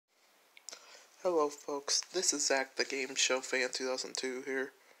Hello folks, this is Zach the Game Show Fan 2002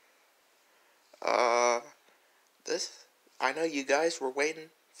 here. This, I know you guys were waiting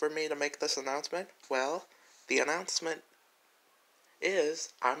for me to make this announcement. Well, the announcement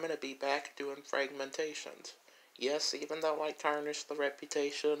is I'm gonna be back doing fragmentations. Yes, even though I tarnished the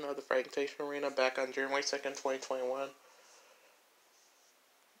reputation of the Fragmentation Arena back on January 2nd, 2021,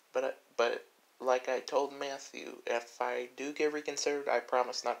 but like I told Matthew, if I do get reconsidered, I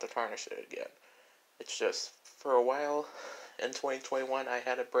promise not to tarnish it again. It's just, for a while, in 2021, I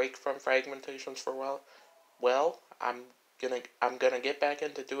had a break from fragmentations for a while. Well, I'm gonna get back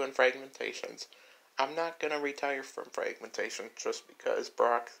into doing fragmentations. I'm not gonna retire from fragmentation just because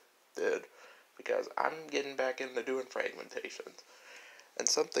Brock did, because I'm getting back into doing fragmentations. And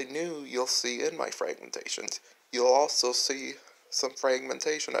something new you'll see in my fragmentations. You'll also see some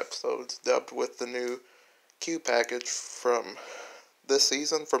fragmentation episodes dubbed with the new Q package from this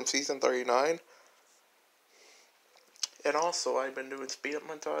season, from season 39. And also, I've been doing speed up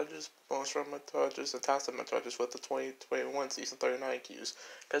montages, bonus run montages, and toss up montages with the 2021 season 39 Qs.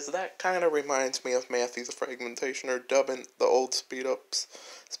 Because that kind of reminds me of Matthew the Fragmentationer dubbing the old speed up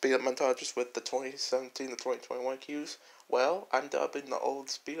montages with the 2017 to 2021 Qs. Well, I'm dubbing the old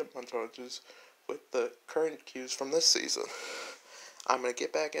speed up montages with the current Qs from this season. I'm going to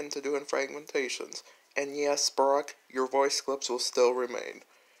get back into doing fragmentations. And yes, Brock, your voice clips will still remain.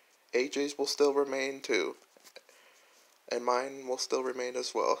 AJ's will still remain too. And mine will still remain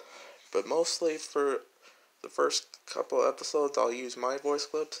as well. But mostly for the first couple episodes, I'll use my voice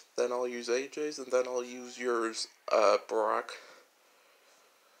clips, then I'll use AJ's, and then I'll use yours, Brock.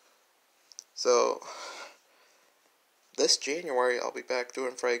 So, this January, I'll be back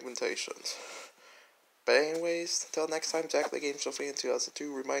doing fragmentations. But anyways, until next time, Zach the Game Show Fan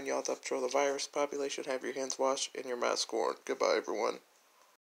 2002, remind y'all to control the virus population, have your hands washed, and your mask worn. Goodbye, everyone.